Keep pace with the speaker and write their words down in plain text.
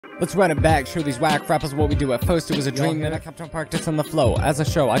Let's run it back, show these whack rappers what we do. At first it was a dream, then I kept on practicing the flow. As a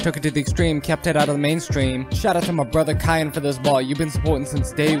show, I took it to the extreme, kept it out of the mainstream. Shout out to my brother Kyan for this ball, you've been supporting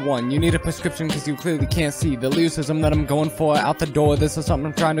since day one. You need a prescription cause you clearly can't see the lyricism that I'm going for out the door. This is something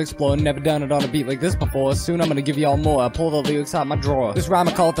I'm trying to explore, never done it on a beat like this before. Soon I'm gonna give y'all more, I pull the lyrics out my drawer. This rhyme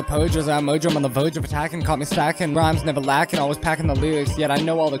I call it the purge, as I emerge, I'm on the verge of attacking. Caught me stacking, rhymes never lacking, always packing the lyrics. Yet I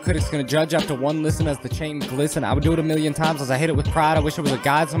know all the critics gonna judge after one listen as the chain glisten. I would do it a million times as I hit it with pride. I wish it was a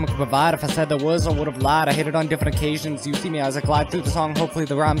guide someone could provide. If I said there was, I would have lied. I hit it on different occasions. You see me as I glide through the song, hopefully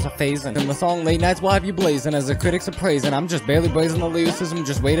the rhymes are phasing. In the song Late Nights will have you blazing as the critics are praising. I'm just barely blazing the lyricism,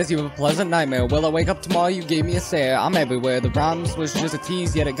 just wait as you have a pleasant nightmare. Will I wake up tomorrow? You gave me a stare. I'm everywhere. The rhymes was just a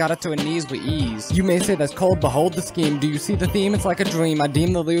tease, yet it got it to her knees with ease. You may say that's cold, behold the scheme. Do you see the theme? It's like a dream. I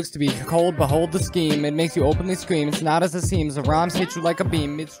deem the lyrics to be cold, behold the scheme. It makes you openly scream. It's not as it seems. The rhymes hit you like a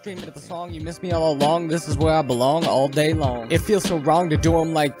beam. Midstream into the song, you miss me all along. This is where I belong all day long. It feels so wrong to do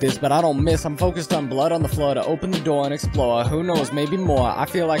them like this, but I don't miss. I'm focused on blood on the floor to open the door and explore. Who knows, maybe more. I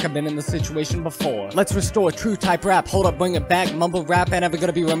feel like I've been in this situation before. Let's restore true type rap. Hold up, bring it back. Mumble rap ain't ever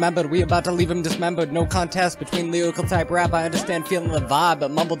gonna be remembered. We about to leave him dismembered. No contest between lyrical type rap. I understand feeling the vibe,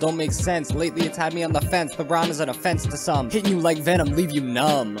 but mumble don't make sense. Lately it's had me on the fence. The rhyme is an offense to some. Hitting you like venom, leave you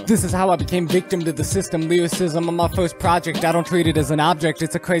numb. This is how I became victim to the system. Lyricism on my first project. I don't treat it as an object.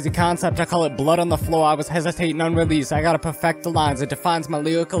 It's a crazy concept. I call it blood on the floor. I was hesitating on release. I gotta perfect the lines. It defines my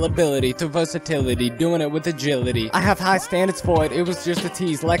lyrical ability through versatility, doing it with agility. I have high standards for it. It was just a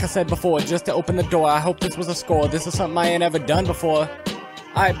tease, like I said before, just to open the door. I hope this was a score. This is something I ain't ever done before.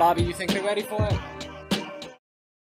 Alright, Bobby, you think they're ready for it?